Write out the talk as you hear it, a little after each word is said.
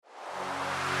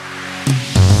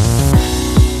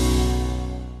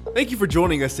Thank you for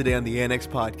joining us today on the Annex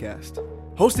Podcast,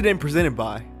 hosted and presented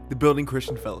by the Building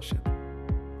Christian Fellowship.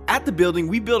 At the Building,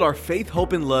 we build our faith,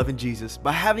 hope, and love in Jesus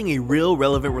by having a real,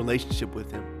 relevant relationship with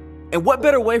Him. And what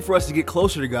better way for us to get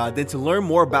closer to God than to learn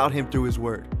more about Him through His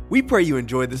Word? We pray you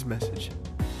enjoy this message.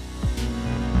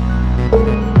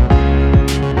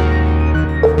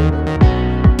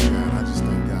 I just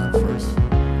thank God first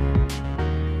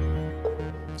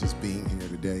just being here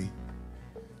today.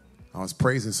 I was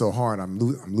praising so hard, I'm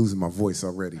losing my voice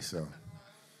already, so.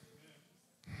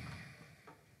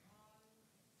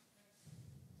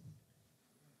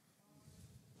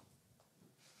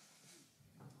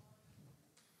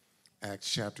 Acts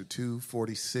chapter 2,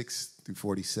 46 through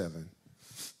 47.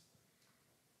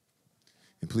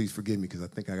 And please forgive me because I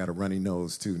think I got a runny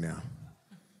nose too now.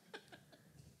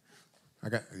 I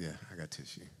got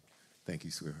tissue. Thank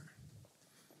you, sweetheart.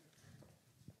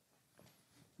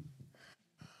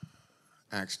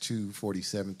 Acts 2,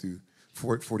 46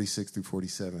 through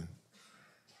 47.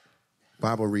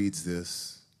 Bible reads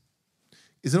this.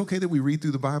 Is it okay that we read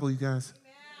through the Bible, you guys?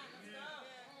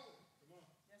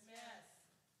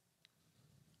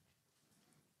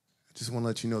 I just want to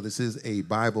let you know this is a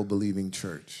Bible-believing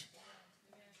church.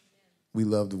 We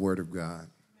love the Word of God.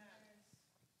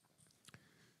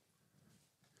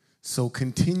 So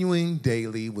continuing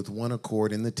daily with one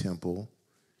accord in the temple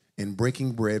and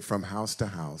breaking bread from house to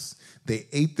house, they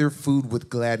ate their food with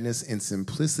gladness and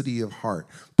simplicity of heart,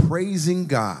 praising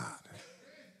God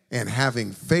and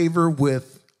having favor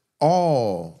with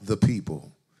all the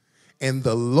people. And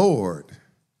the Lord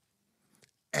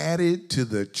added to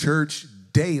the church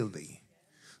daily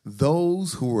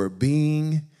those who were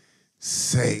being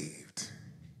saved.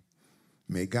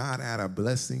 May God add a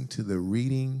blessing to the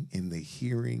reading and the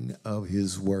hearing of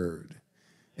His word.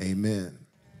 Amen.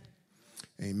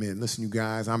 Amen. Listen, you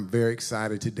guys, I'm very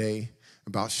excited today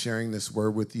about sharing this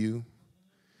word with you.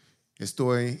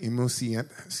 Estoy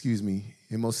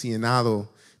emocionado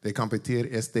de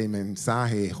compartir este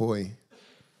mensaje hoy,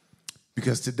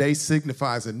 because today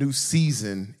signifies a new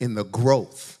season in the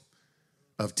growth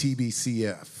of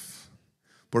TBCF.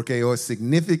 Porque hoy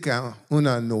significa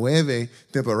una nueva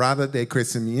temporada de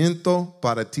crecimiento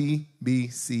para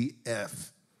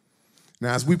TBCF.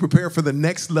 Now, as we prepare for the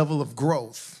next level of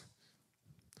growth,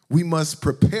 we must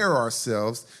prepare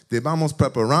ourselves. Debamos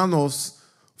prepararnos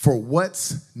for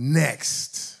what's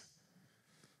next.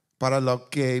 Para lo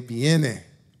que viene.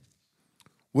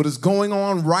 What is going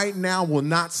on right now will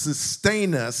not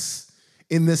sustain us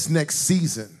in this next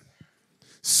season.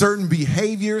 Certain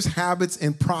behaviors, habits,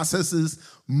 and processes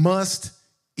must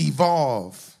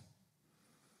evolve.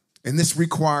 And this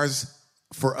requires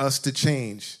for us to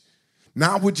change.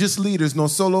 Not with just leaders, no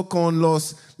solo con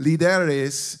los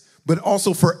líderes, but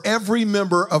also for every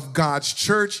member of God's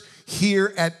church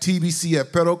here at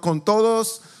TBCF, pero con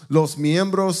todos los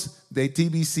miembros de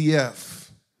TBCF.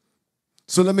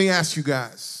 So let me ask you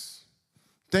guys.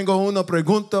 Tengo una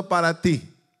pregunta para ti.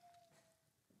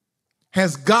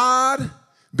 Has God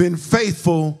been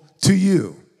faithful to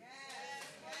you?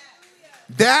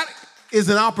 That is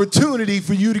an opportunity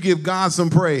for you to give God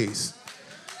some praise.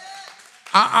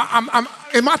 Am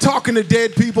I talking to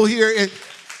dead people here?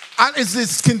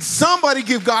 Can somebody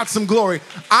give God some glory?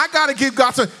 I got to give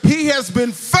God some. He has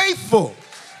been faithful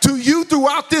to you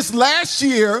throughout this last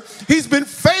year. He's been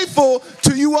faithful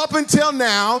to you up until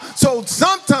now. So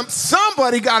sometimes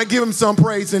somebody got to give him some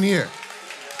praise in here.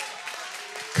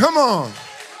 Come on.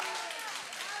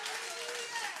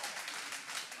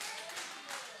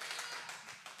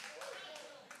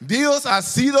 Dios ha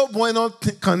sido bueno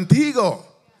contigo.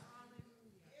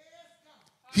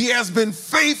 He has been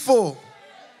faithful.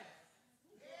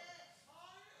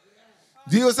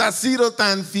 Dios ha sido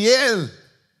tan fiel.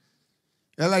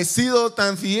 Él ha sido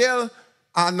tan fiel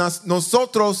a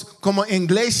nosotros como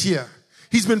iglesia.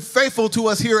 He's been faithful to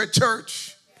us here at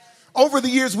church. Over the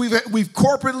years, we've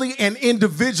corporately and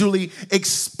individually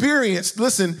experienced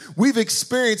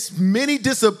many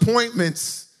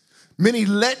disappointments, many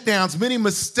letdowns, many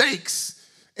mistakes,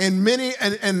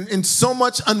 and so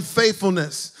much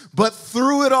unfaithfulness. But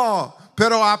through it all,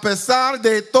 pero a pesar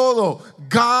de todo,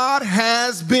 God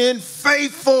has been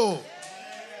faithful.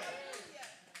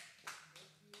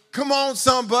 Come on,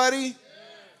 somebody.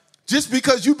 Just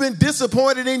because you've been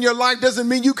disappointed in your life doesn't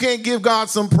mean you can't give God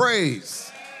some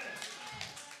praise.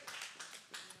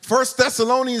 1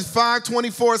 Thessalonians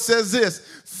 5:24 says this: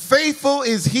 faithful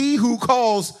is He who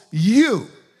calls you,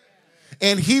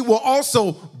 and He will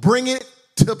also bring it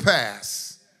to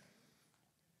pass.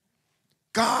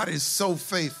 God is so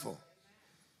faithful.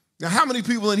 Now, how many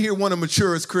people in here want to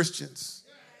mature as Christians?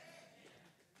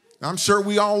 I'm sure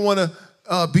we all want to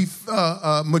be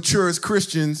mature as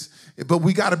Christians, but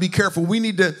we got to be careful. We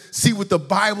need to see what the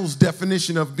Bible's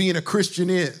definition of being a Christian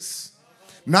is.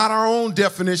 Not our own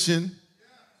definition,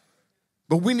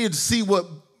 but we need to see what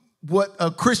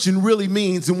a Christian really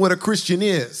means and what a Christian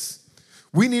is.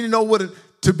 We need to know what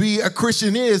to be a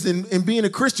Christian is, and being a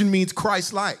Christian means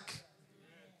Christ-like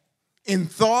in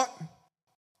thought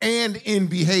and in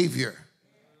behavior.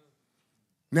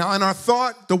 Now, in our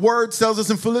thought, the word tells us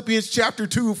in Philippians chapter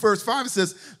 2, verse 5, it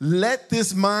says, let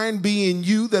this mind be in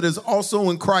you that is also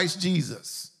in Christ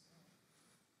Jesus.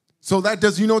 So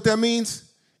you know what that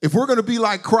means? If we're going to be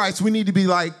like Christ, we need to be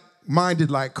minded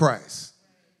like Christ,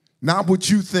 not what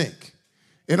you think.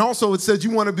 And also it says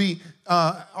you want to be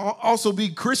also be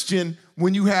Christian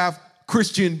when you have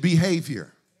Christian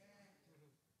behavior.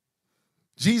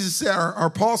 Jesus said, or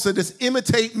Paul said this,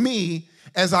 imitate me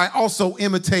as I also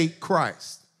imitate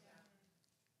Christ.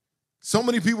 So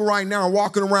many people right now are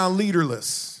walking around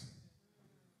leaderless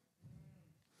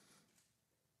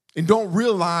and don't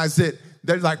realize that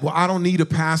they're like, well, I don't need a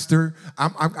pastor.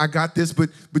 I got this.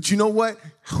 But you know what?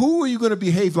 Who are you going to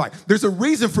behave like? There's a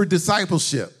reason for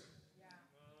discipleship.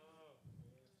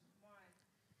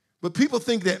 But people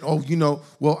think that,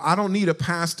 well, I don't need a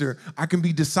pastor. I can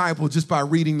be discipled just by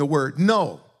reading the word.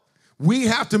 No, we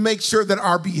have to make sure that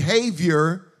our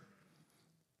behavior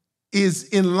is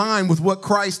in line with what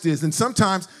Christ is. And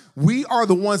sometimes we are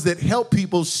the ones that help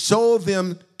people show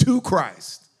them to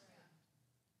Christ.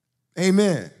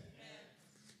 Amen.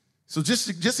 So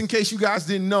just in case you guys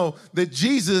didn't know that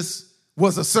Jesus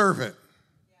was a servant.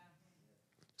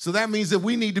 So that means that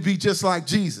we need to be just like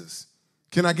Jesus.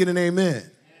 Can I get an amen?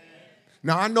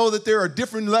 Now, I know that there are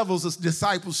different levels of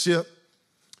discipleship,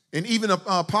 and even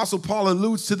Apostle Paul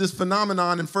alludes to this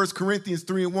phenomenon in 1 Corinthians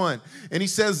 3:1. And he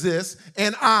says this,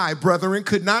 and I, brethren,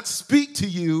 could not speak to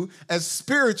you as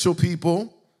spiritual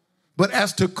people, but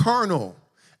as to carnal,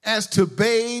 as to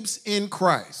babes in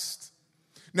Christ.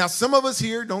 Now, some of us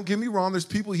here, don't get me wrong, there's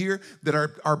people here that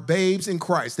are babes in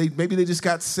Christ. Maybe they just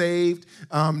got saved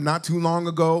not too long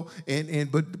ago,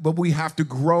 but we have to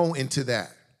grow into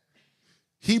that.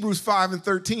 Hebrews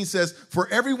 5:13 says, for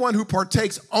everyone who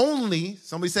partakes only,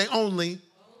 somebody say only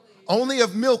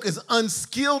of milk is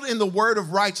unskilled in the word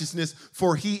of righteousness,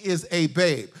 for he is a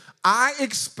babe. I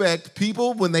expect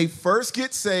people when they first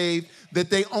get saved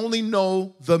that they only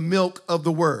know the milk of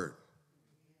the word.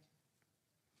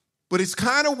 But it's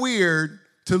kind of weird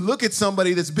to look at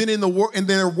somebody that's been in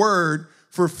their word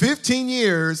for 15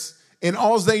 years and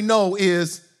all they know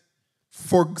is,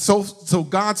 so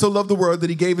God so loved the world that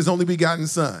he gave his only begotten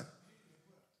son.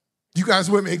 You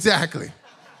guys with me? Exactly.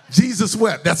 Jesus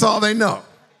wept. That's all they know.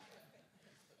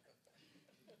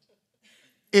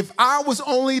 If I was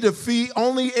only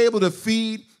able to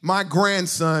feed my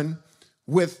grandson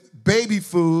with baby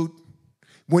food,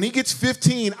 when he gets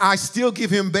 15, I still give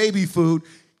him baby food.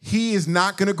 He is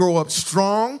not going to grow up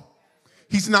strong.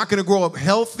 He's not going to grow up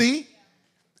healthy.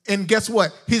 And guess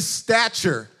what? His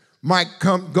stature might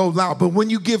go loud. But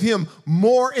when you give him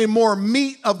more and more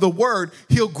meat of the word,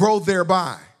 he'll grow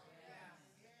thereby.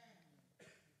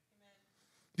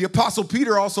 The Apostle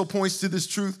Peter also points to this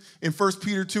truth in 1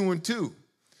 Peter 2:2.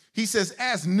 He says,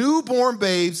 as newborn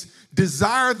babes,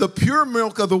 desire the pure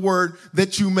milk of the word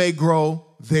that you may grow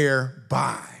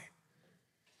thereby.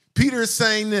 Peter is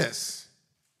saying this.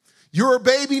 You're a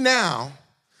baby now,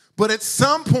 but at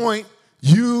some point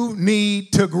you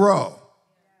need to grow.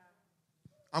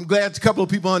 I'm glad a couple of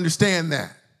people understand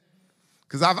that.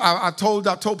 Because I've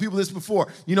told people this before.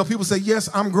 People say, yes,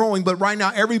 I'm growing, but right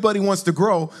now everybody wants to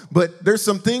grow. But there's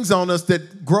some things on us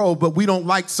that grow, but we don't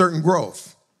like certain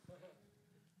growth.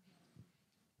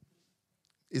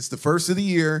 It's the first of the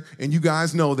year, and you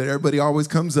guys know that everybody always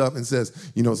comes up and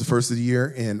says, it's the first of the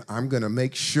year, and I'm going to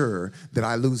make sure that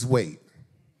I lose weight.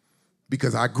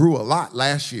 Because I grew a lot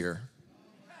last year.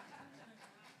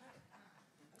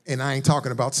 And I ain't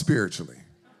talking about spiritually.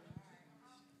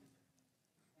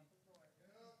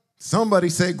 Somebody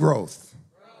say growth.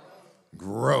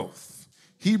 Growth.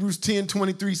 Hebrews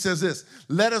 10:23 says this,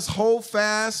 let us hold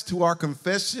fast to our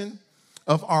confession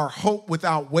of our hope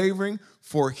without wavering,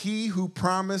 for he who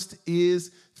promised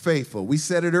is faithful. We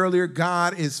said it earlier,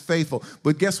 God is faithful.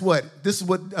 But guess what? This is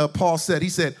what Paul said. He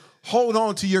said, hold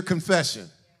on to your confession.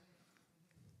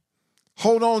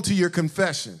 Hold on to your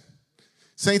confession.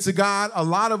 Saints of God, a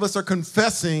lot of us are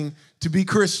confessing to be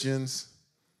Christians,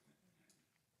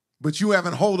 but you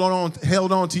haven't held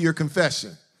on to your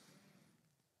confession.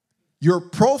 You're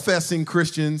professing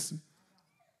Christians,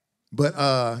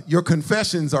 but your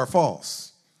confessions are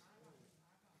false.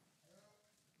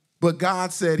 But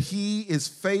God said he is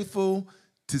faithful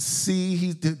to see.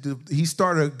 He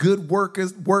started a good work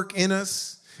in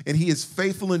us, and he is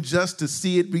faithful and just to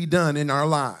see it be done in our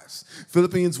lives.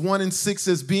 Philippians 1:6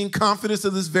 says, being confident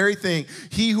of this very thing,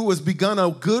 he who has begun a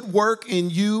good work in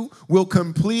you will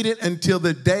complete it until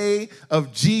the day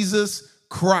of Jesus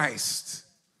Christ.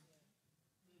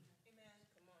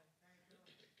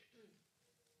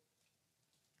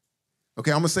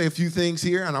 Okay, I'm going to say a few things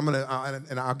here, and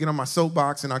I'll get on my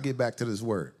soapbox, and I'll get back to this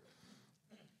word.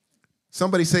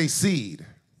 Somebody say seed.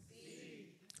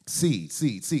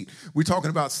 Seed. We're talking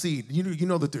about seed. You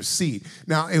know that there's seed.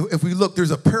 Now, if we look,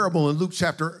 there's a parable in Luke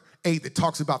chapter 8 that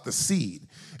talks about the seed.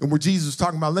 And where Jesus was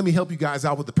talking about, let me help you guys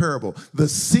out with the parable. The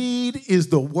seed is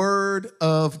the word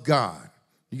of God.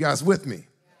 You guys with me?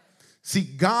 See,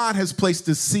 God has placed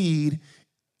the seed,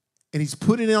 and he's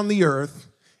put it on the earth.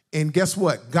 And guess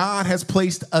what? God has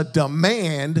placed a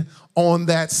demand on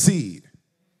that seed.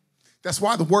 That's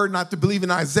why the word not to believe in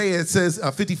Isaiah, it says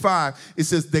 55, it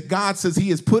says that God says he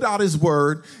has put out his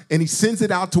word and he sends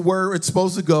it out to where it's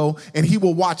supposed to go, and he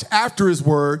will watch after his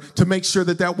word to make sure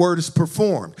that that word is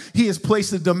performed. He has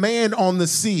placed a demand on the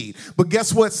seed. But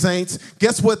guess what, saints?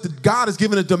 Guess what? God has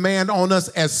given a demand on us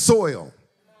as soil.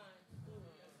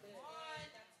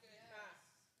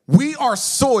 We are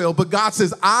soil, but God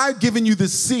says, I've given you the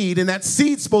seed, and that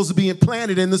seed's supposed to be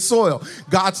implanted in the soil.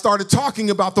 God started talking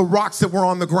about the rocks that were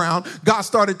on the ground. God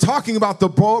started talking about the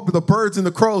birds and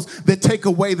the crows that take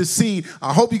away the seed.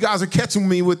 I hope you guys are catching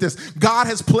me with this. God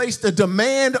has placed a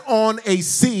demand on a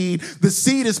seed. The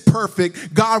seed is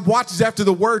perfect. God watches after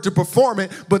the word to perform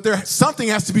it, but something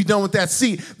has to be done with that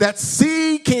seed. That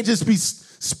seed can't just be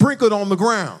sprinkled on the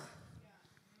ground.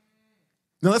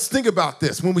 Now, let's think about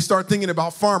this. When we start thinking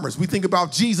about farmers, we think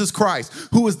about Jesus Christ,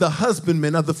 who is the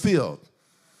husbandman of the field.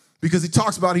 Because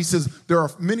he says, there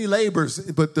are many laborers,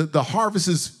 but the harvest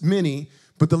is many,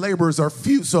 but the laborers are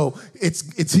few. So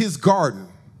it's his garden.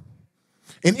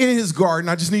 And in his garden,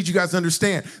 I just need you guys to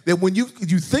understand that when you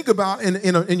think about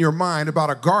in your mind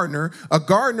about a gardener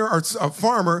or a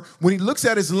farmer, when he looks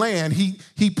at his land,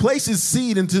 he places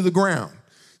seed into the ground.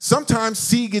 Sometimes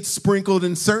seed gets sprinkled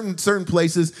in certain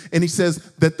places, and he says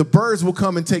that the birds will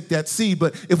come and take that seed.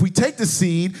 But if we take the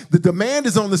seed, the demand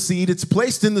is on the seed, it's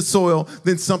placed in the soil,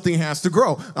 then something has to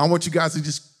grow. I want you guys to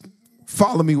just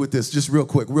follow me with this just real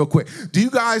quick. Do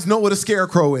you guys know what a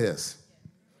scarecrow is?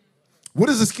 What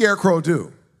does a scarecrow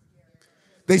do?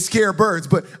 They scare birds.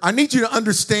 But I need you to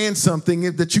understand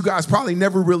something that you guys probably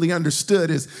never really understood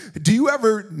is, do you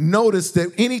ever notice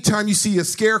that anytime you see a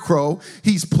scarecrow,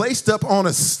 he's placed up on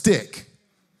a stick?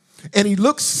 And he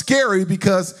looks scary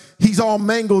because he's all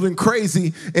mangled and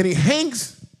crazy, and he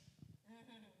hangs.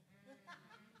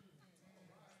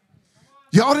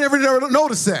 Y'all never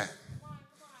notice that?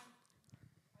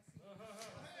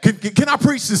 Can I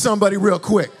preach to somebody real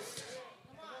quick?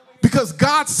 Because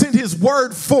God sent his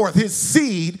word forth, his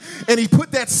seed, and he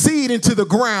put that seed into the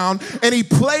ground, and he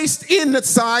placed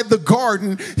inside the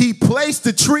garden, he placed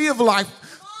the tree of life.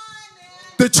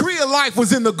 The tree of life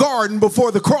was in the garden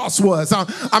before the cross was.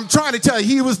 I'm trying to tell you,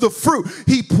 he was the fruit.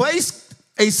 He placed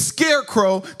a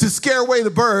scarecrow to scare away the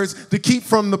birds, to keep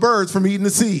the birds from eating the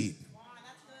seed.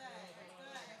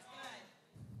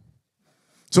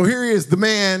 So here he is, the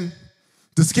man,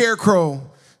 the scarecrow,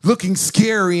 looking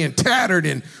scary and tattered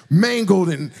and mangled,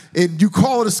 and you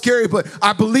call it a scary, but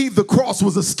I believe the cross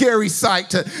was a scary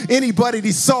sight to anybody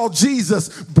that saw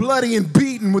Jesus bloody and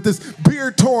beaten with his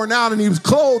beard torn out, and he was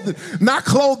not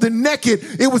clothed and naked.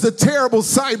 It was a terrible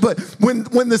sight. But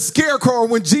when the scarecrow,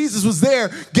 when Jesus was there,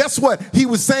 guess what? He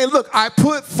was saying, look, I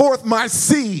put forth my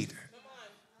seed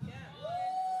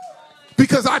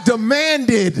because I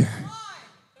demanded,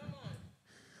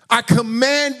 I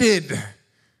commanded.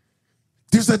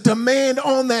 There's a demand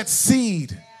on that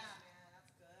seed.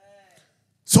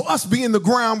 So us being the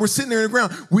ground, we're sitting there in the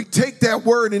ground. We take that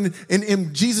word,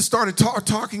 and Jesus started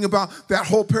talking about that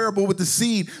whole parable with the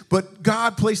seed, but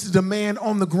God placed a demand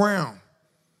on the ground.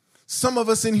 Some of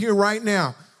us in here right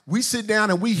now, we sit down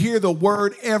and we hear the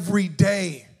word every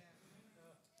day.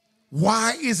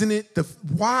 Why is it the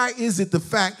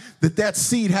fact that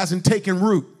seed hasn't taken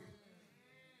root?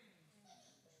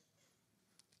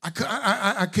 I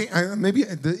can't, maybe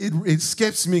it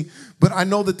escapes me, but I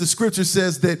know that the scripture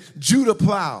says that Judah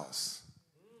plows.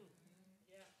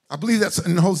 I believe that's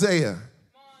in Hosea.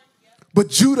 But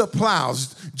Judah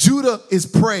plows. Judah is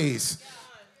praise.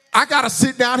 I got to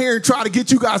sit down here and try to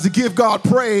get you guys to give God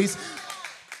praise.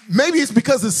 Maybe it's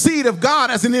because the seed of God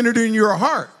hasn't entered in your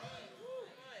heart.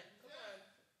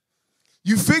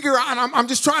 You figure out, I'm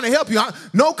just trying to help you.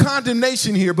 No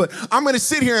condemnation here, but I'm going to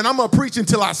sit here and I'm going to preach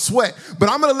until I sweat. But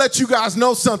I'm going to let you guys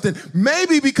know something.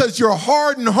 Maybe because you're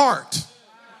hardened heart.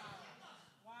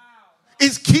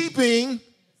 is keeping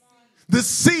the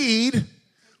seed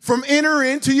from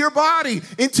entering into your body,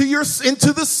 into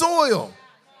the soil.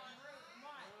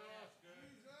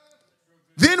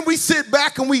 Then we sit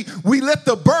back and we let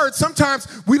the birds, sometimes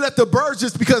we let the birds,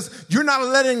 just because you're not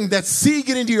letting that seed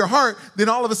get into your heart, then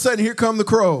all of a sudden here come the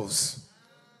crows.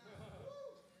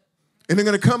 And they're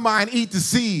going to come by and eat the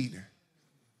seed.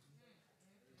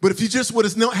 But if you just would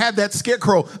have had that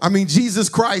scarecrow, Jesus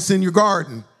Christ in your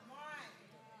garden,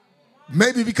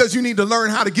 maybe because you need to learn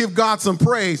how to give God some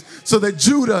praise so that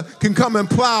Judah can come and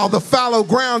plow the fallow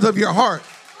ground of your heart.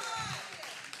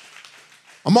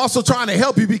 I'm also trying to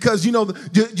help you because,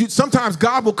 sometimes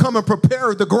God will come and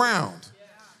prepare the ground.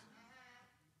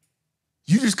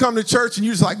 You just come to church and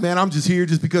you're just like, man, I'm just here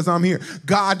just because I'm here.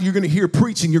 God, you're going to hear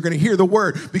preaching. You're going to hear the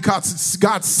word because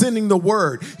God's sending the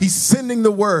word. He's sending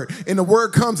the word, and the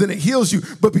word comes and it heals you.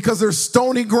 But because there's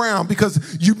stony ground,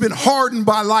 because you've been hardened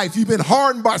by life, you've been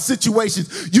hardened by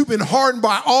situations, you've been hardened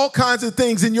by all kinds of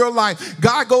things in your life,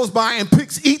 God goes by and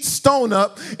picks each stone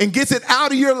up and gets it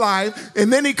out of your life.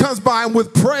 And then he comes by and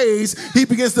with praise, he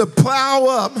begins to plow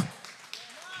up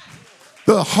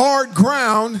the hard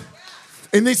ground.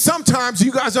 And then sometimes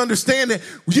you guys understand that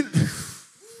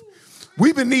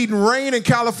we've been needing rain in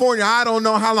California, I don't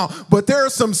know how long, but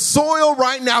there's some soil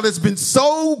right now that's been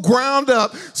so ground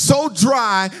up, so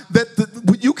dry,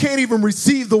 that you can't even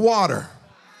receive the water.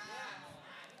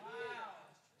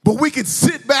 But we could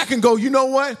sit back and go, you know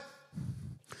what?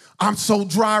 I'm so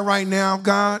dry right now,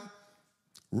 God.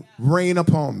 Rain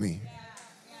upon me.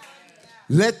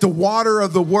 Let the water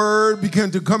of the word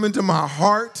begin to come into my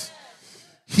heart.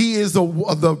 He is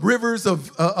the rivers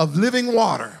of living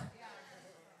water.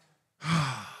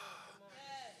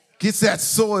 Gets that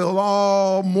soil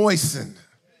all moistened.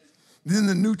 Then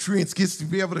the nutrients gets to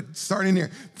be able to start in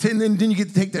there. And then you get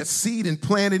to take that seed and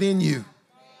plant it in you.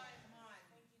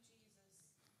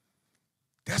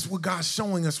 That's what God's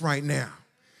showing us right now.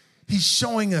 He's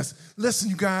showing us, listen,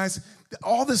 you guys,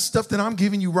 all this stuff that I'm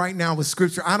giving you right now with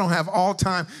scripture, I don't have all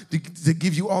time to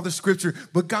give you all the scripture,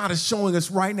 but God is showing us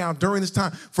right now during this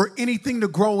time, for anything to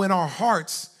grow in our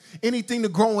hearts, anything to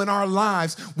grow in our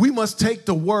lives, we must take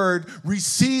the word,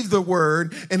 receive the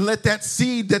word, and let that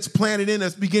seed that's planted in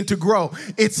us begin to grow.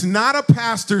 It's not a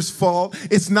pastor's fault.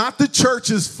 It's not the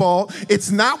church's fault.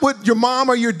 It's not what your mom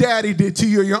or your daddy did to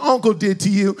you or your uncle did to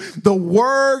you. The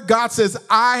word, God says,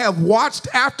 I have watched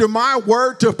after my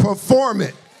word to perform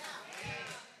it.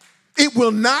 It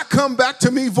will not come back to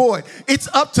me void. It's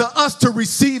up to us to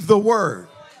receive the word.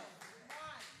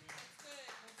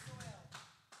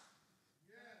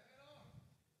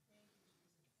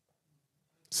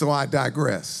 So I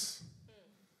digress.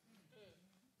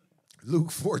 Luke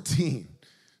 14,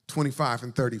 25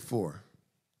 and 34.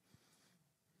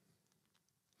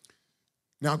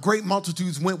 Now great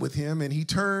multitudes went with him, and he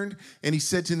turned and he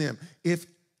said to them, if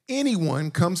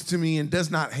anyone comes to me and does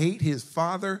not hate his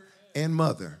father and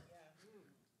mother,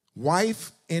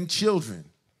 wife and children,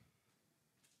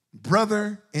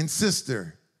 brother and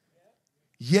sister,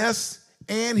 yes,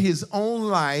 and his own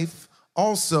life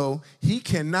also, he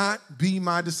cannot be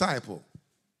my disciple.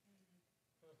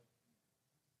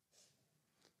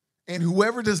 And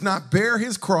whoever does not bear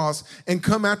his cross and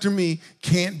come after me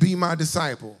can't be my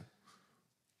disciple.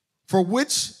 For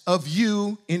which of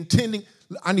you intending,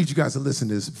 I need you guys to listen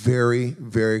to this very,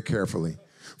 very carefully.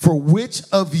 For which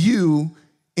of you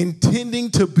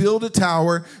intending to build a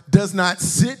tower does not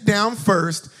sit down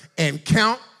first and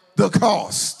count the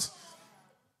cost,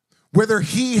 whether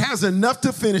he has enough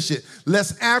to finish it,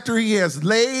 lest after he has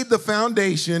laid the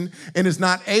foundation and is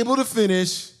not able to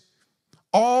finish,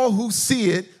 all who see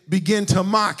it begin to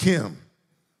mock him.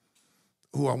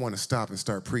 Oh, I want to stop and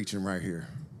start preaching right here.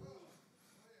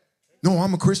 No,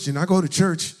 I'm a Christian. I go to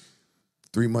church.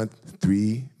 3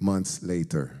 months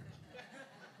later.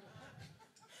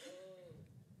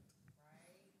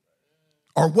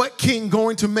 Or what king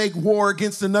going to make war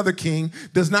against another king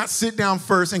does not sit down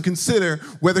first and consider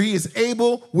whether he is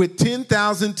able with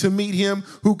 10,000 to meet him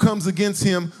who comes against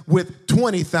him with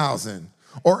 20,000?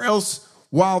 Or else,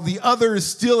 while the other is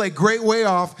still a great way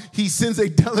off, he sends a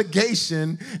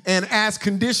delegation and asks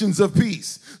conditions of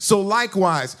peace. So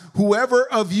likewise,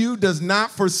 whoever of you does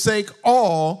not forsake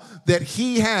all that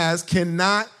he has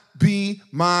cannot be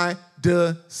my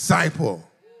disciple.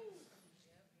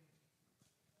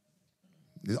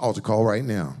 The altar call right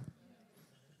now.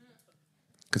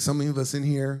 Because some of us in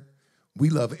here, we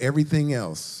love everything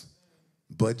else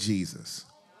but Jesus.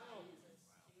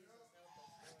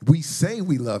 We say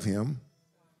we love him.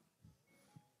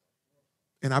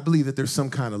 And I believe that there's some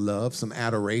kind of love, some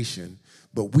adoration.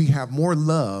 But we have more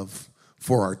love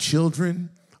for our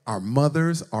children, our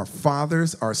mothers, our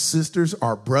fathers, our sisters,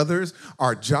 our brothers,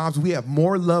 our jobs. We have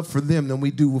more love for them than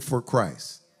we do for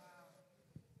Christ.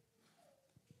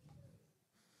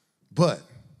 But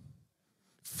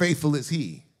faithful is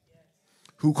he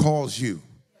who calls you,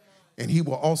 and he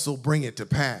will also bring it to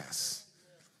pass.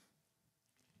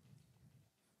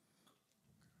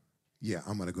 Yeah,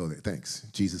 I'm going to go there. Thanks,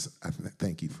 Jesus.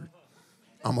 Thank you for,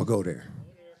 I'm going to go there.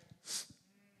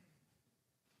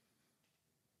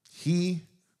 He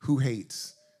who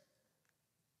hates,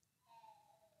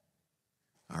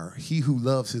 or he who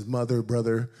loves his mother,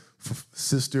 brother,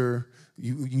 sister,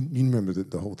 you remember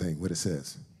the whole thing, what it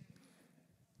says.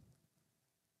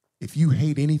 If you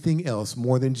hate anything else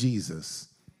more than Jesus,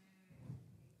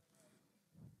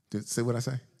 did it say what I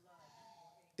say?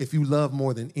 If you love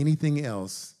more than anything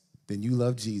else than you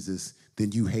love Jesus,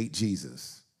 then you hate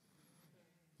Jesus.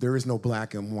 There is no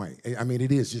black and white. I mean,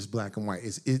 it is just black and white.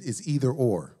 It's either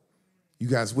or. You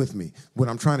guys with me? What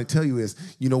I'm trying to tell you is,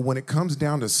 when it comes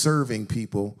down to serving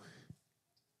people,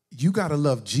 you got to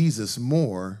love Jesus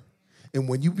more. And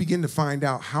when you begin to find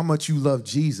out how much you love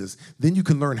Jesus, then you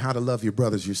can learn how to love your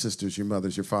brothers, your sisters, your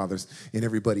mothers, your fathers, and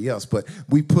everybody else. But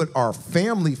we put our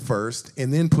family first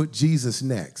and then put Jesus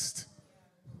next.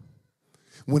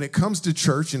 When it comes to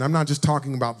church, and I'm not just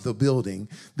talking about the building,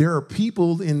 there are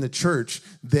people in the church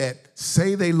that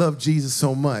say they love Jesus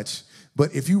so much,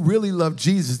 but if you really love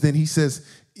Jesus, then he says,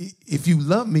 if you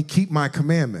love me, keep my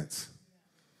commandments.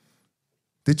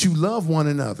 That you love one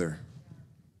another.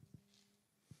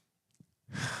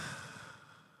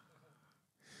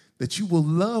 That you will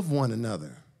love one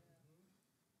another.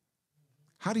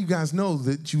 How do you guys know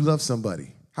that you love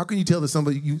somebody? How can you tell that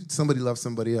somebody loves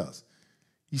somebody else?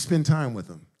 You spend time with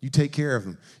them. You take care of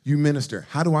them. You minister.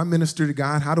 How do I minister to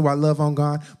God? How do I love on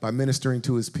God? By ministering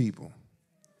to his people.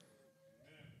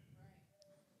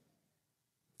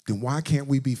 Then why can't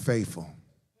we be faithful?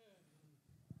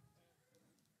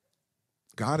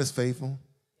 God is faithful.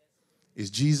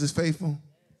 Is Jesus faithful?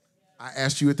 I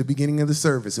asked you at the beginning of the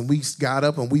service, and we got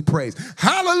up and we praised.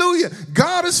 Hallelujah!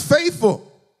 God is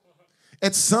faithful.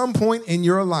 At some point in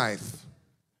your life,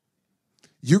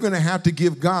 you're going to have to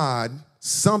give God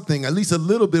something, at least a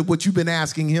little bit, what you've been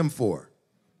asking him for.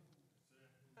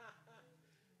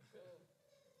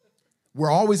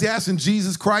 We're always asking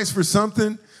Jesus Christ for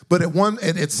something, but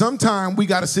at some time we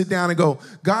got to sit down and go,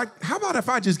 God, how about if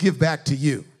I just give back to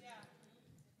you?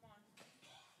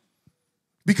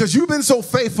 Because you've been so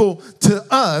faithful to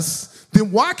us,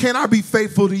 then why can't I be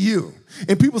faithful to you?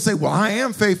 And people say, well, I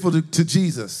am faithful to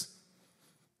Jesus.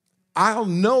 I'll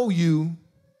know you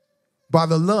by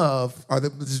the love, or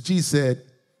as Jesus said,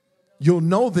 you'll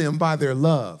know them by their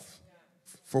love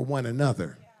for one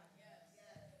another.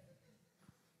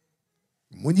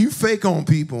 When you fake on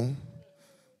people,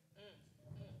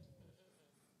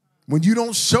 when you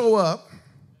don't show up,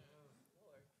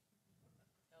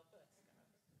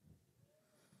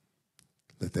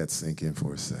 let that sink in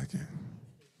for a second.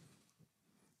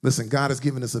 Listen, God has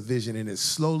given us a vision, and it's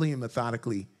slowly and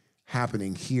methodically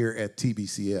happening here at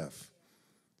TBCF.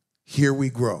 Here we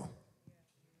grow.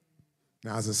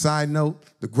 Now, as a side note,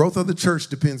 the growth of the church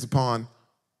depends upon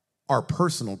our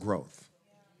personal growth.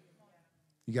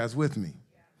 You guys with me?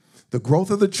 The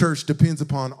growth of the church depends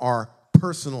upon our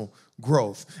personal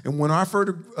growth. And when I refer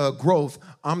to growth,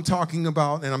 I'm talking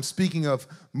about, and I'm speaking of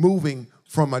moving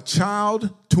from a child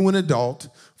to an adult,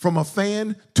 from a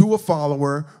fan to a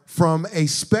follower, from a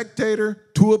spectator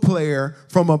to a player,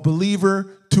 from a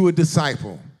believer to a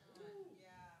disciple.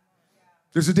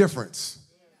 There's a difference.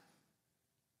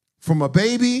 From a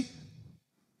baby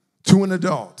to an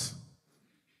adult.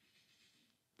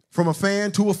 From a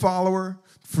fan to a follower,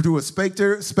 to a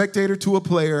spectator to a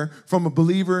player, from a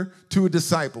believer to a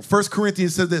disciple. 1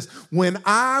 Corinthians says this, when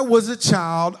I was a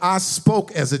child, I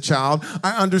spoke as a child,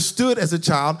 I understood as a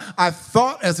child, I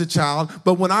thought as a child,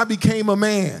 but when I became a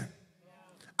man,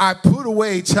 I put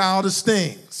away childish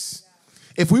things.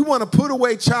 If we want to put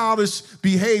away childish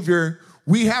behavior,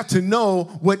 we have to know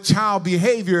what child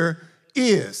behavior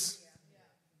is.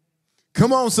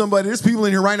 Come on, somebody. There's people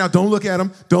in here right now. Don't look at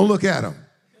them. Don't look at them.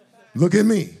 Look at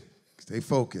me. Stay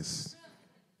focused.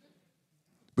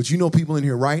 But you know people in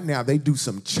here right now, they do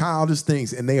some childish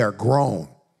things and they are grown.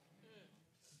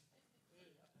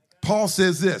 Paul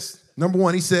says this. Number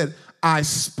one, he said, I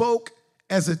spoke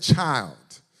as a child.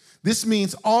 This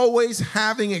means always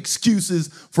having excuses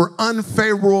for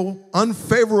unfavorable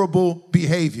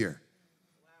behavior.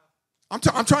 I'm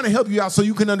trying to help you out so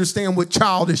you can understand what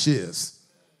childish is.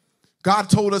 God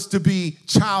told us to be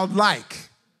childlike,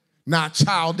 not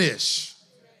childish.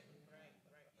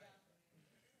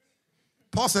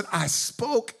 Paul said, I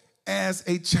spoke as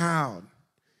a child.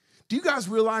 Do you guys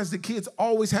realize that kids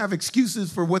always have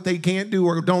excuses for what they can't do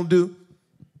or don't do?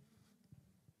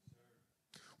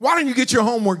 Why didn't you get your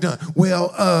homework done? Well,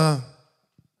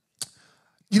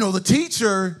 the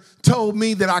teacher told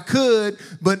me that I could,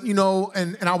 but,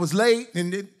 and I was late,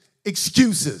 and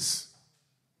excuses.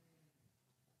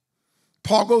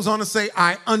 Paul goes on to say,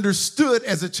 I understood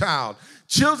as a child.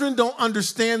 Children don't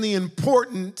understand the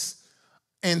importance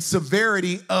and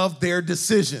severity of their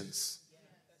decisions.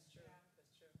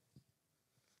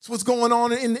 That's what's going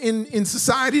on in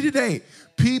society today.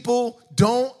 People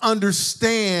don't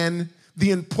understand the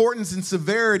importance and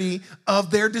severity of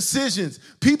their decisions.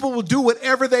 People will do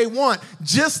whatever they want,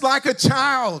 just like a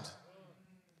child.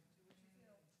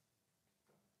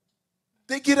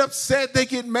 They get upset, they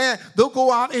get mad, they'll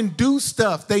go out and do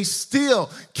stuff. They steal.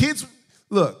 Kids,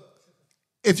 look,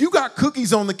 if you got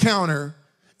cookies on the counter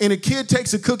and a kid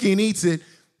takes a cookie and eats it,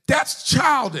 that's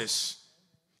childish.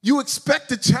 You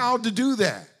expect a child to do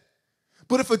that.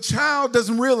 But if a child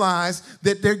doesn't realize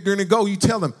that they're going to go, you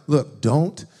tell them, look,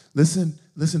 listen,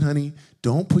 honey,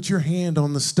 don't put your hand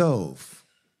on the stove.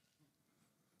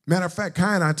 Matter of fact,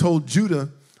 Kai and I told Judah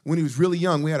when he was really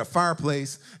young, we had a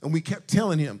fireplace, and we kept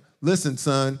telling him, listen,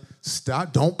 son,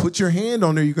 stop, don't put your hand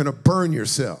on there, you're going to burn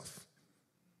yourself.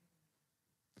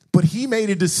 But he made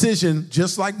a decision,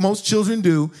 just like most children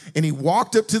do, and he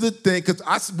walked up to the thing,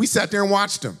 because we sat there and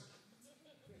watched him.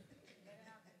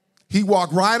 He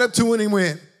walked right up to it and he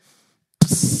went,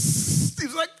 psst. He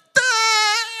was like,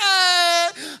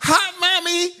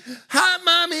 hot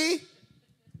mommy.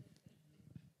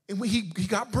 And he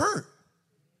got burnt.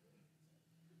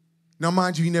 Now,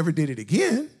 mind you, he never did it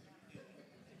again.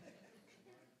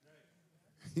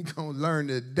 He gonna learn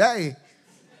today.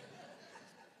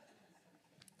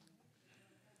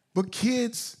 But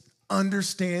kids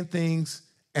understand things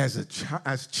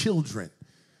as children.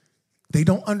 They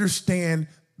don't understand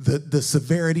the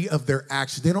severity of their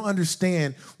actions. They don't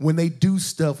understand when they do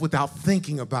stuff without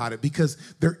thinking about it because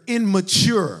they're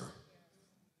immature.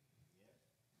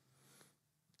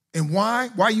 And why?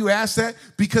 Why you ask that?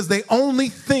 Because they only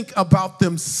think about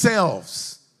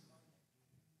themselves.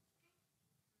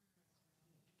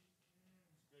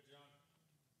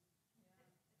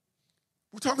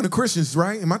 We're talking to Christians,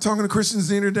 right? Am I talking to Christians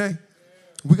in here today?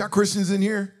 We got Christians in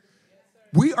here.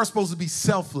 We are supposed to be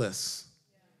selfless.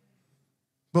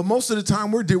 But most of the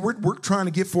time we're trying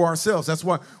to get for ourselves. That's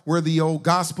where the old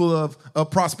gospel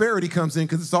of prosperity comes in,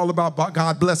 because it's all about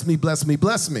God bless me, bless me,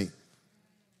 bless me.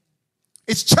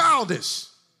 It's childish.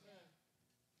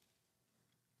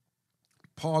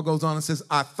 Paul goes on and says,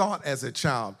 I thought as a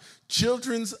child.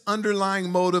 Children's underlying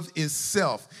motive is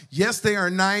self. Yes, they are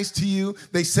nice to you.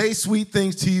 They say sweet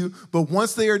things to you. But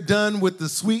once they are done with the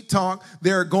sweet talk,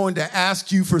 they're going to ask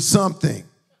you for something.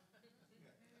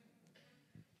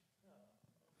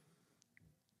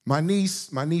 My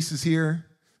niece is here,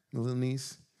 my little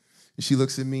niece. And she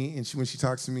looks at me, and when she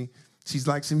talks to me, she's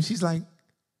like,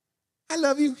 I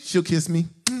love you. She'll kiss me.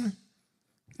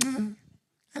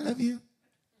 I love you.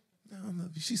 I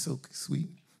love you. She's so sweet.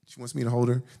 She wants me to hold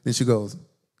her. Then she goes,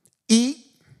 eat.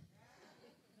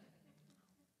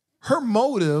 Her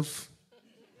motive,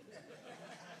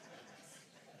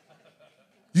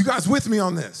 you guys with me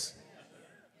on this?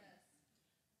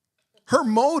 Her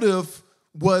motive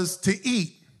was to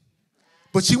eat,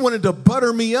 but she wanted to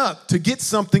butter me up to get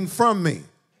something from me.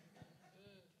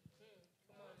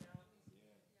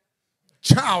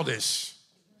 Childish.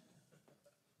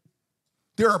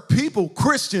 There are people,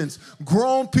 Christians,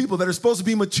 grown people that are supposed to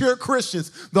be mature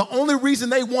Christians. The only reason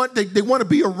they want to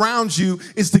be around you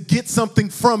is to get something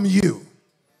from you.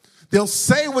 They'll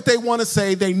say what they want to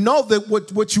say. They know that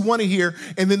what you want to hear,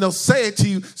 and then they'll say it to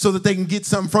you so that they can get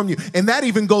something from you. And that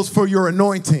even goes for your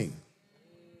anointing.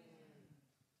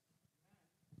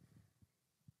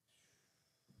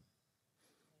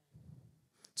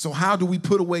 So how do we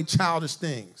put away childish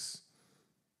things?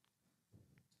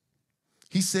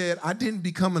 He said, I didn't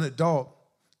become an adult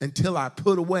until I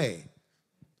put away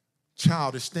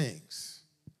childish things.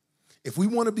 If we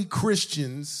want to be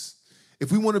Christians, if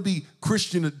we want to be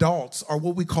Christian adults, or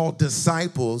what we call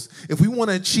disciples, if we want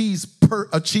to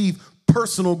achieve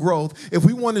personal growth, if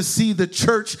we want to see the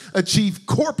church achieve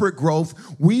corporate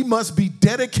growth, we must be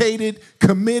dedicated,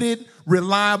 committed,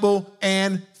 reliable,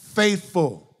 and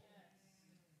faithful.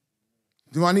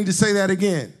 Do I need to say that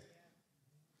again?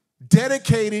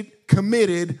 Dedicated,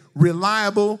 committed,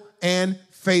 reliable, and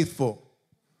faithful.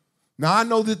 Now, I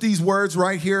know that these words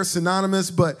right here are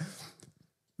synonymous, but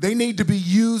they need to be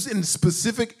used in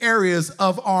specific areas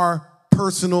of our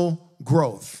personal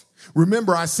growth.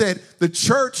 Remember, I said the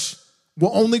church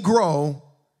will only grow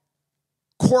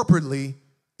corporately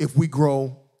if we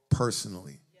grow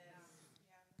personally.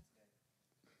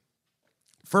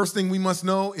 First thing we must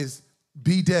know is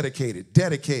be dedicated.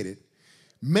 Dedicated.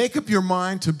 Make up your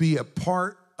mind to be a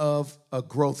part of a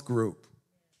growth group.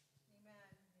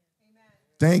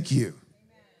 Thank you.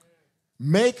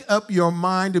 Make up your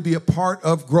mind to be a part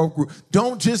of growth group.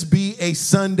 Don't just be a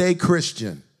Sunday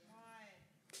Christian.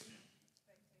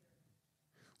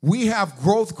 We have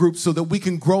growth groups so that we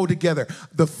can grow together.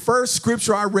 The first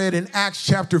scripture I read in Acts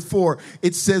chapter 4,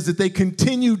 it says that they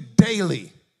continued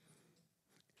daily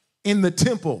in the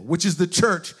temple, which is the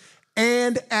church,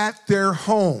 and at their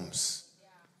homes.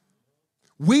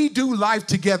 We do life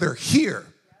together here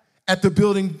at the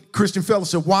Building Christian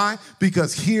Fellowship. Why?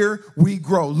 Because here we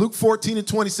grow. Luke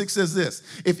 14:26 says this: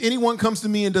 if anyone comes to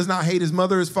me and does not hate his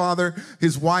mother, his father,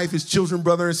 his wife, his children,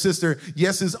 brother, and sister,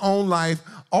 yes, his own life,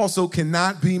 also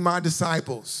cannot be my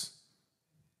disciples.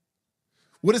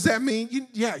 What does that mean?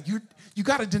 You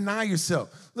got to deny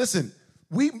yourself. Listen,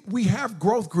 we have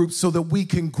growth groups so that we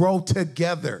can grow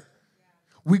together.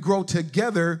 We grow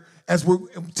together as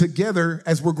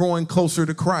we're growing closer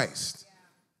to Christ.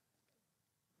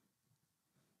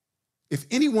 If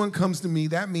anyone comes to me,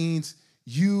 that means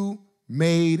you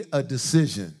made a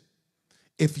decision.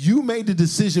 If you made the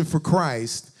decision for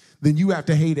Christ, then you have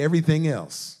to hate everything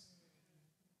else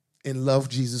and love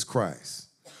Jesus Christ.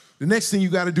 The next thing you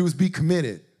got to do is be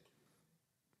committed.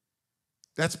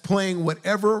 That's playing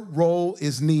whatever role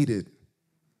is needed.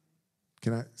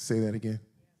 Can I say that again?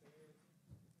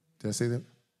 Did I say that?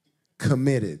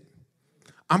 Committed.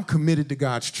 I'm committed to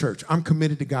God's church. I'm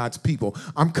committed to God's people.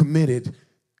 I'm committed.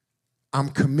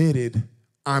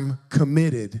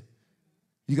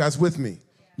 You guys with me?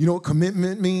 You know what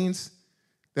commitment means?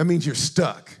 That means you're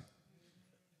stuck.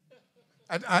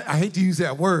 I hate to use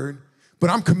that word, but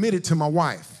I'm committed to my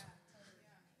wife.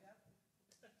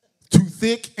 Through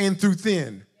thick and through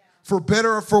thin, for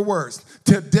better or for worse,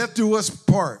 till death do us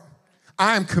part.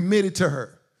 I am committed to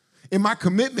her. And my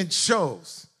commitment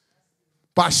shows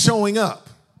by showing up.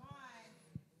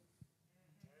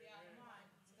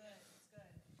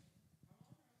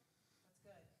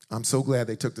 I'm so glad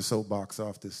they took the soapbox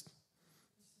off this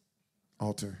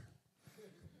altar,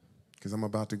 because I'm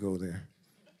about to go there.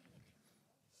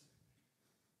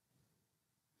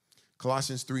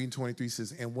 Colossians 3:23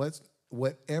 says, and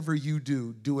whatever you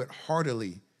do, do it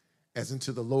heartily as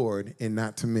unto the Lord and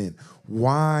not to men.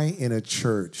 Why in a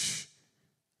church,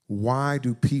 why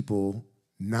do people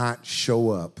not show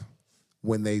up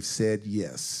when they've said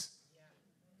yes?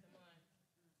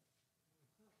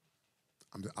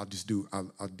 I'll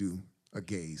do a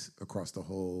gaze across the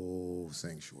whole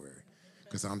sanctuary,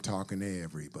 because I'm talking to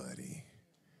everybody.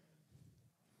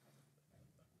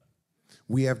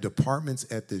 We have departments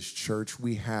at this church.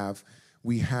 We have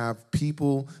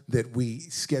people that we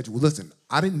schedule. Listen,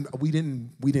 we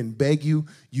didn't beg you.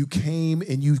 You came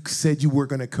and you said you were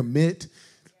going to commit.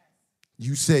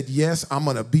 You said, yes, I'm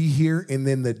going to be here. And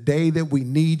then the day that we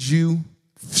need you,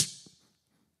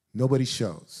 nobody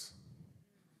shows.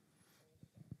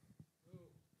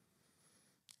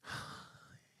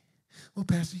 Well,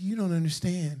 Pastor, you don't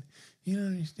understand. You don't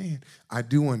understand. I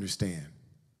do understand.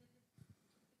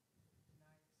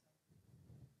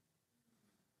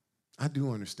 I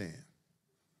do understand.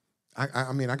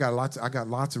 I mean, I got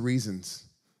lots of reasons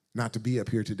not to be up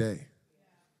here today.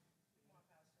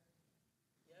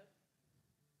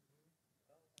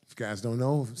 If you guys don't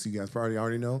know, so you guys probably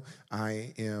already know,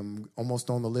 I am almost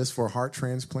on the list for a heart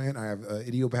transplant. I have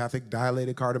idiopathic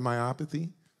dilated cardiomyopathy.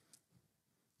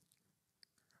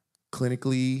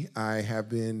 Clinically, I have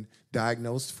been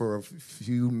diagnosed for a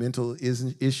few mental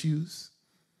issues,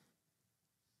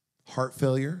 heart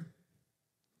failure.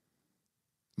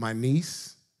 My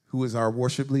niece, who is our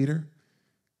worship leader,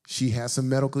 she has some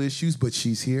medical issues, but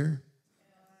she's here.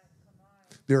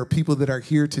 There are people that are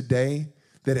here today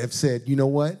that have said, you know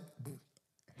what?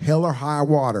 Hell or high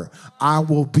water, I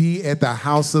will be at the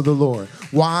house of the Lord.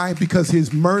 Why? Because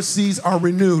his mercies are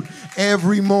renewed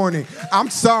every morning. I'm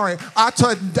sorry. I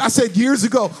said years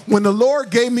ago, when the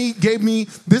Lord gave me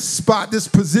this spot, this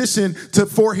position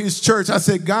for his church, I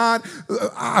said, God,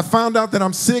 I found out that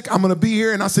I'm sick. I'm going to be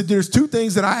here. And I said, there's two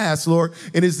things that I asked, Lord,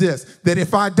 and it's this, that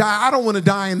if I die, I don't want to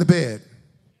die in the bed.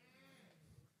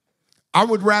 I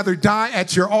would rather die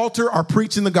at your altar or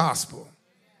preaching the gospel.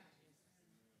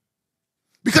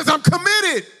 Because I'm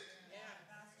committed.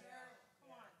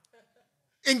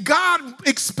 And God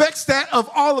expects that of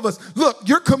all of us. Look,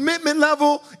 your commitment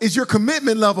level is your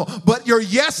commitment level, but your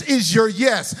yes is your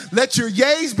yes. Let your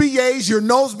yays be yays, your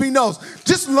no's be no's.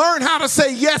 Just learn how to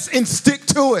say yes and stick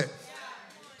to it.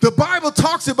 The Bible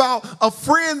talks about a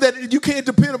friend that you can't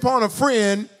depend upon, a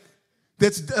friend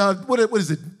that's, what is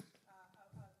it?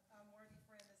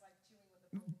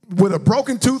 with a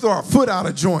broken tooth or a foot out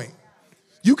of joint.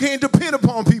 You can't depend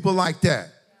upon people like that.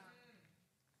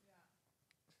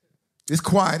 It's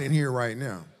quiet in here right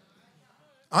now.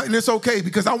 And it's okay,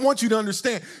 because I want you to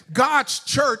understand God's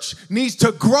church needs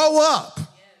to grow up.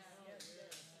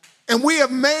 And we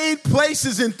have made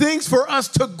places and things for us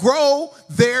to grow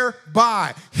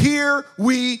thereby. Here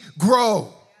we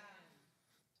grow.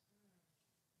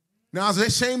 Now, as a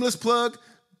shameless plug,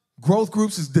 growth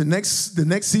groups is the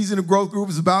next season of growth group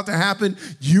is about to happen.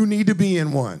 You need to be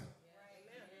in one.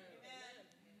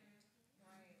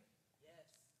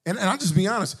 And I'll just be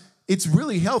honest, it's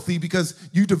really healthy because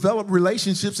you develop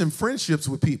relationships and friendships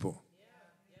with people.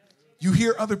 You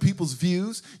hear other people's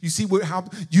views. You see how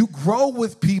you grow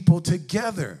with people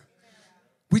together.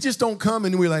 We just don't come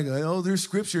and we're like, oh, there's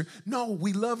scripture. No,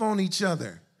 we love on each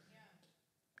other.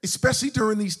 Especially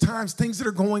during these times, things that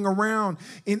are going around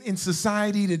in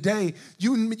society today.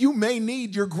 You may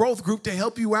need your growth group to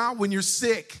help you out when you're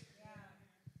sick,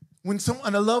 when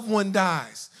a loved one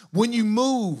dies, when you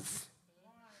move,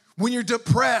 when you're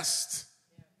depressed.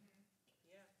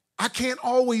 I can't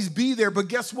always be there, but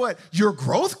guess what? Your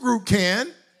growth group can.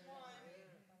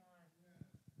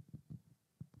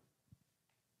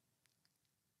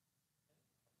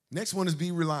 Next one is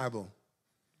be reliable.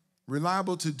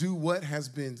 Reliable to do what has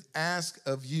been asked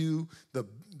of you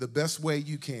the best way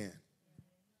you can.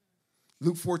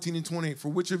 Luke 14:28, for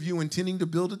which of you intending to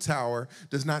build a tower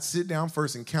does not sit down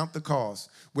first and count the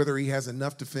cost, whether he has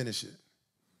enough to finish it?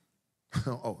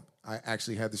 Oh, I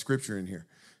actually had the scripture in here.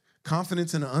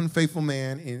 Confidence in an unfaithful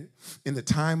man in the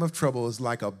time of trouble is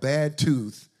like a bad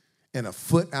tooth and a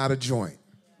foot out of joint.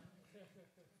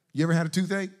 You ever had a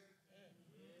toothache?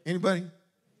 Anybody?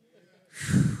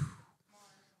 Whew.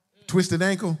 Twisted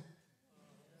ankle?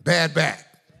 Bad back.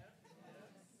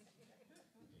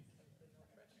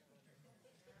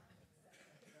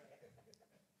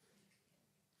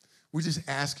 We're just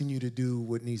asking you to do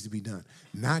what needs to be done,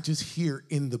 not just here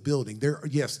in the building.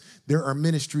 There are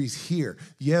ministries here.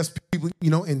 Yes, people,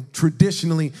 and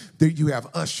traditionally you have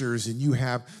ushers and you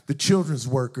have the children's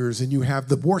workers and you have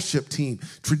the worship team.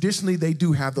 Traditionally, they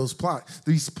do have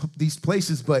these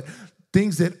places, but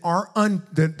things that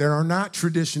are not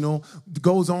traditional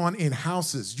goes on in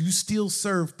houses. You still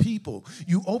serve people.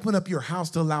 You open up your house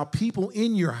to allow people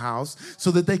in your house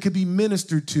so that they could be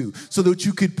ministered to, so that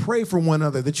you could pray for one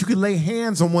another, that you could lay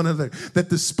hands on one another, that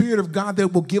the Spirit of God that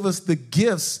will give us the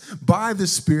gifts by the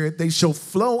Spirit, they shall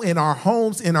flow in our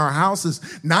homes, in our houses,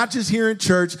 not just here in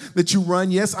church that you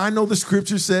run. Yes, I know the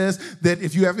scripture says that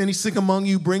if you have any sick among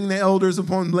you, bring the elders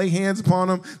upon them, lay hands upon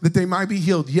them, that they might be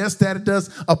healed. Yes, that it does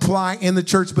apply in the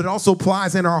church, but it also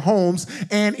applies in our homes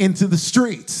and into the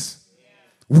streets.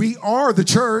 We are the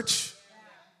church.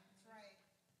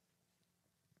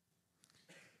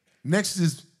 Next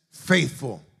is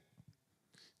faithful.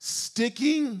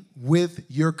 Sticking with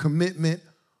your commitment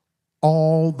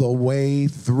all the way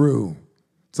through.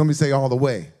 Somebody say all the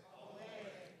way.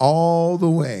 All the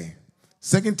way.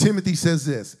 2 Timothy says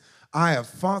this, I have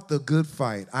fought the good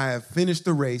fight. I have finished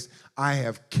the race. I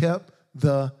have kept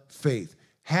the faith.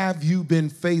 Have you been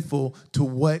faithful to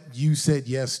what you said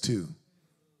yes to?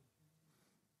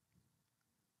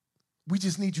 We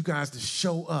just need you guys to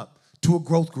show up to a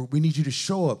growth group. We need you to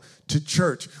show up to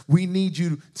church. We need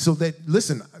you so that,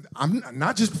 listen, I'm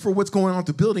not just for what's going on at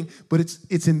the building, but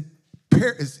it's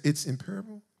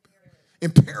imperative.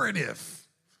 Imperative.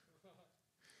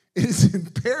 It is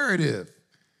imperative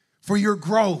for your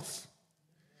growth,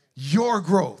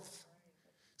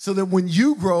 so that when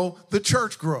you grow, the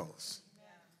church grows.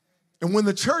 And when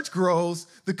the church grows,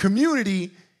 the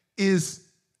community is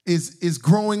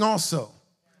growing also.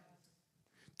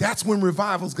 That's when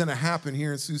revival is going to happen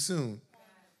here in Suisun.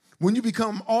 When you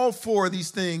become all four of these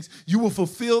things, you will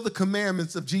fulfill the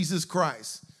commandments of Jesus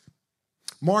Christ.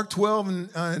 Mark 12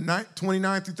 and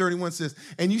 29 through 31 says,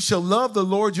 and you shall love the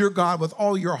Lord your God with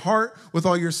all your heart, with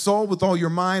all your soul, with all your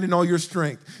mind, and all your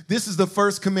strength. This is the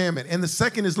first commandment. And the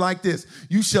second is like this.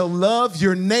 You shall love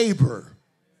your neighbor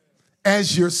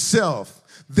as yourself.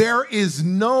 There is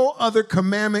no other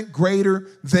commandment greater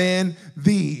than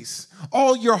these.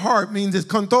 All your heart means it's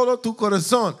con todo tu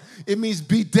corazón. It means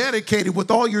be dedicated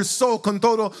with all your soul, con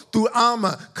todo tu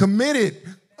alma, committed.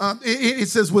 It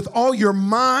says with all your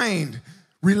mind,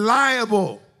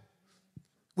 reliable,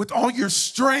 with all your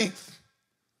strength.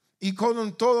 Y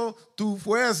con todo tu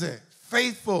fuerza,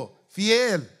 faithful,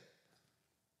 fiel.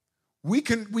 We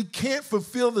can't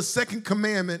fulfill the second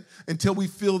commandment until we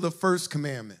fulfill the first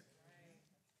commandment.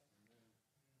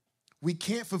 We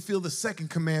can't fulfill the second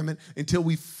commandment until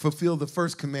we fulfill the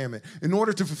first commandment. In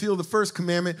order to fulfill the first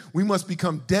commandment, we must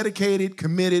become dedicated,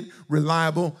 committed,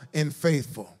 reliable, and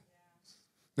faithful.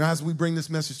 Now, as we bring this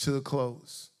message to the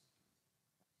close,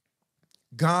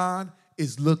 God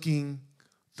is looking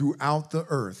throughout the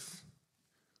earth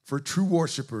for true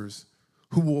worshipers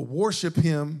who will worship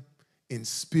him in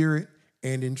spirit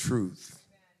and in truth.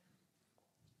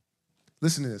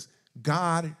 Listen to this.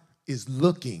 God is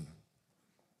looking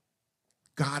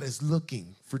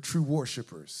for true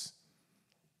worshipers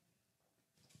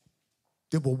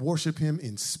that will worship him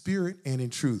in spirit and in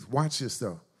truth. Watch this,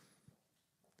 though.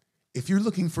 If you're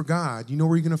looking for God, you know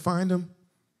where you're going to find him?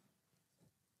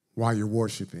 While you're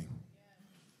worshiping.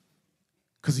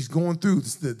 Because he's going through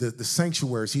the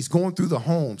sanctuaries. He's going through the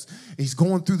homes. He's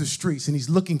going through the streets. And he's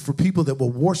looking for people that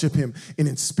will worship him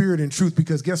in spirit and truth.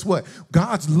 Because guess what?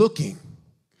 God's looking.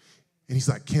 And he's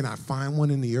like, can I find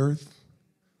one in the earth?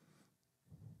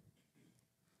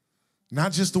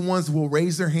 Not just the ones who will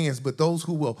raise their hands, but those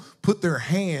who will put their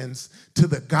hands to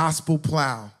the gospel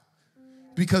plow.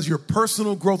 Because your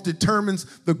personal growth determines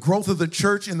the growth of the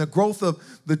church, and the growth of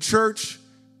the church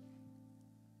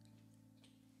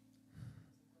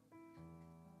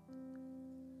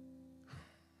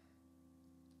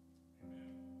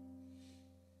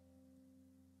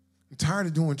I'm tired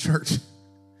of doing church.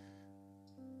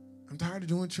 I'm tired of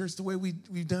doing church the way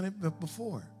we've done it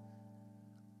before.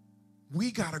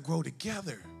 We got to grow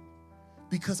together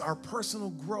because our personal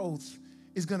growth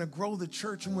is going to grow the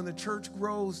church. And when the church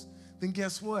grows, then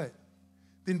guess what?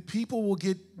 Then people will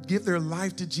give their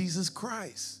life to Jesus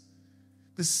Christ.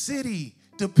 The city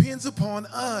depends upon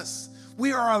us.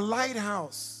 We are a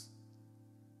lighthouse.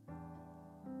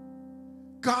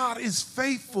 God is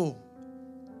faithful.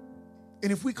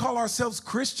 And if we call ourselves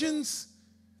Christians,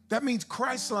 that means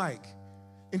Christ-like.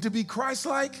 And to be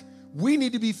Christ-like, we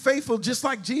need to be faithful just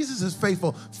like Jesus is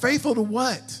faithful. Faithful to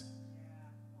what?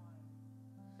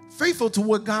 Faithful to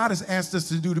what God has asked us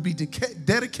to do, to be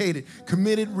dedicated,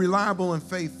 committed, reliable, and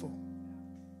faithful.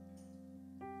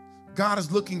 God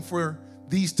is looking for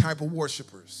these type of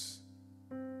worshipers.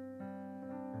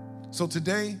 So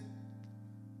today,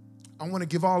 I want to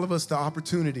give all of us the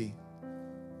opportunity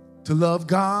to love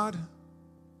God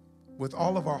with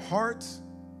all of our hearts,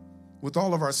 with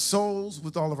all of our souls,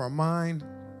 with all of our mind,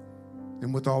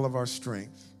 and with all of our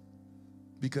strength.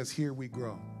 Because here we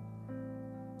grow.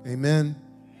 Amen.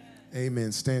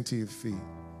 Amen. Stand to your feet.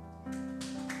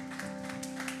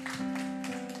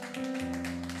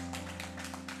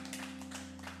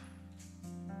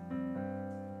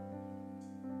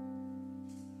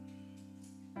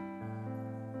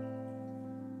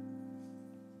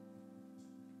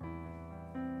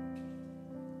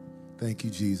 Thank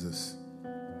you, Jesus.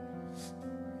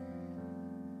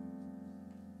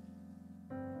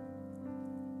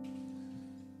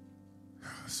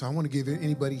 So I want to give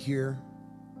anybody here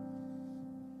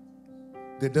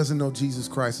that doesn't know Jesus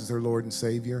Christ as their Lord and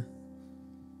Savior,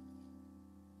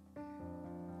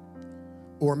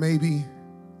 or maybe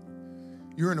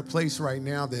you're in a place right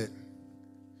now that,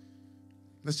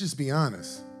 let's just be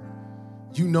honest,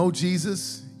 you know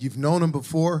Jesus, you've known him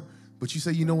before, but you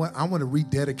say, you know what, I want to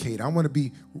rededicate. I want to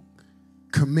be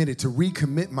committed, to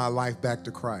recommit my life back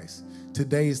to Christ.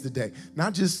 Today is the day.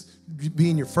 Not just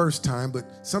being your first time,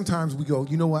 but sometimes we go,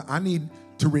 you know what, I need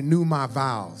to renew my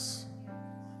vows.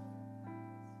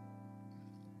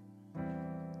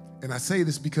 And I say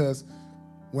this because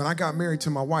when I got married to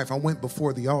my wife, I went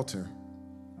before the altar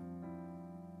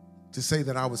to say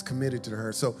that I was committed to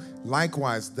her. So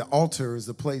likewise, the altar is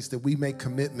the place that we make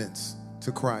commitments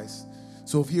to Christ.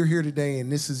 So if you're here today and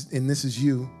this is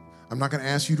you, I'm not going to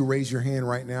ask you to raise your hand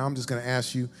right now. I'm just going to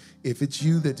ask you, if it's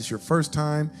you that it's your first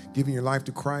time giving your life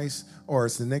to Christ, or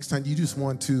it's the next time you just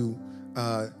want to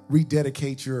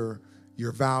rededicate your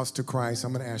vows to Christ,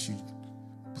 I'm going to ask you,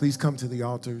 please come to the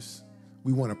altars.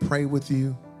 We want to pray with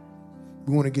you.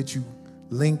 We want to get you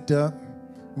linked up.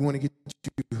 We want to get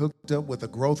you hooked up with a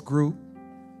growth group.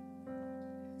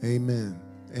 Amen.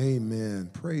 Amen.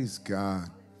 Praise God.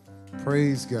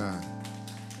 Praise God.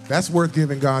 That's worth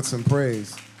giving God some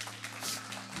praise.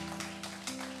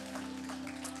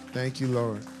 Thank you,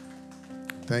 Lord.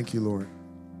 Thank you, Lord.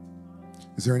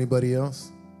 Is there anybody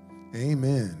else?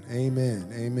 Amen. Amen.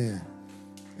 Amen.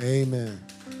 Amen.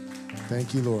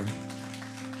 Thank you, Lord.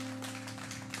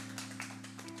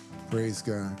 Praise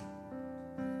God.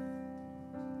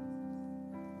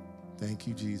 Thank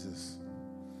you, Jesus.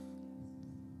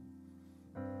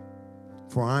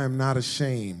 For I am not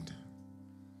ashamed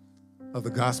of the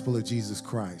gospel of Jesus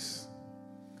Christ,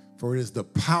 for it is the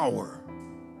power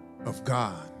of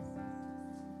God.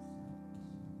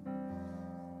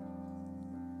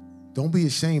 Don't be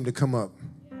ashamed to come up.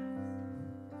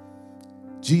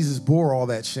 Jesus bore all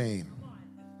that shame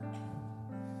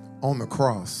on the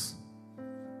cross.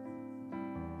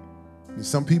 There's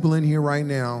some people in here right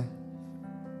now,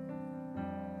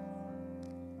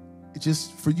 it's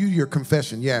just for you, your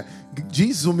confession. Yeah,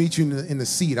 Jesus will meet you in the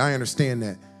seat. I understand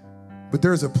that. But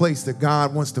there's a place that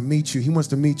God wants to meet you. He wants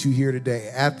to meet you here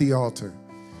today at the altar.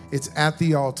 It's at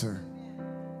the altar.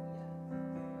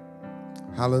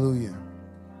 Hallelujah.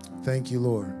 Thank you,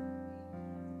 Lord.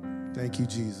 Thank you,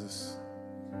 Jesus.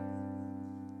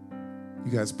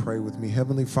 You guys pray with me.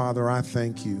 Heavenly Father, I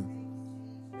thank you.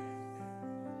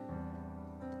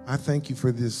 I thank you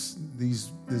for this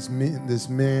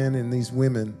men and these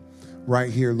women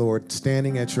right here, Lord,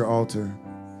 standing at your altar.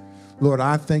 Lord,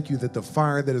 I thank you that the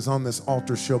fire that is on this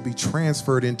altar shall be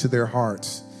transferred into their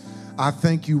hearts. I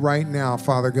thank you right now,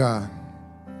 Father God,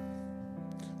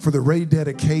 for the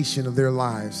rededication of their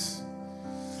lives.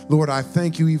 Lord, I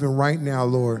thank you even right now,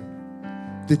 Lord,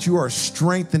 that you are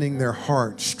strengthening their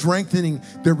heart, strengthening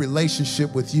their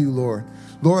relationship with you, Lord.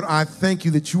 Lord, I thank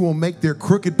you that you will make their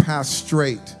crooked path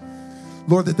straight.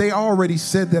 Lord, that they already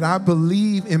said that I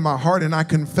believe in my heart and I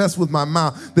confess with my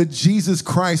mouth that Jesus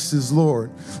Christ is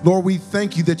Lord. Lord, we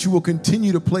thank you that you will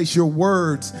continue to place your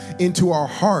words into our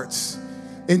hearts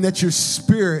and that your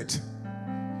spirit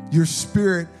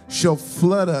shall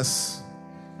flood us.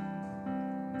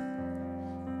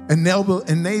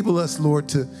 Enable us, Lord,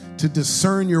 to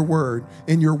discern your word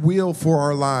and your will for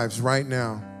our lives right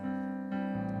now.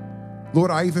 Lord,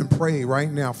 I even pray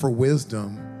right now for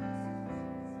wisdom,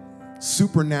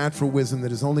 supernatural wisdom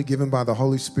that is only given by the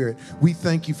Holy Spirit. We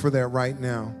thank you for that right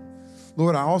now.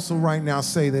 Lord, I also right now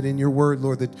say that in your word,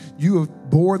 Lord, that you have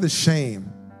bore the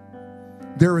shame.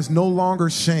 There is no longer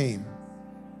shame.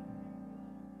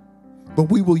 But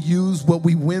we will use what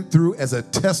we went through as a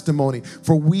testimony,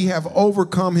 for we have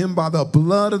overcome him by the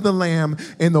blood of the Lamb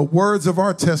and the words of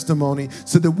our testimony,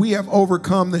 so that we have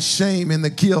overcome the shame and the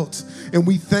guilt. And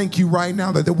we thank you right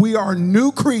now that we are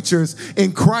new creatures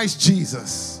in Christ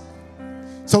Jesus.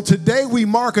 So today we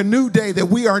mark a new day that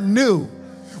we are new.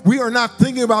 We are not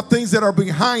thinking about things that are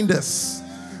behind us,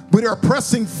 but are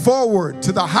pressing forward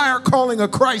to the higher calling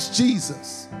of Christ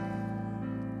Jesus.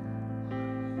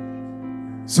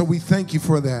 So we thank you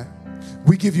for that.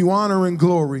 We give you honor and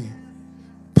glory,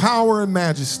 power and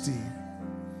majesty.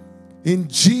 In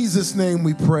Jesus' name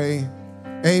we pray.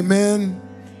 Amen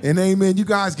and amen. You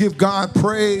guys give God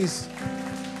praise.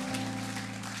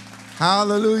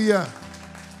 Hallelujah.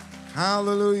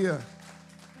 Hallelujah.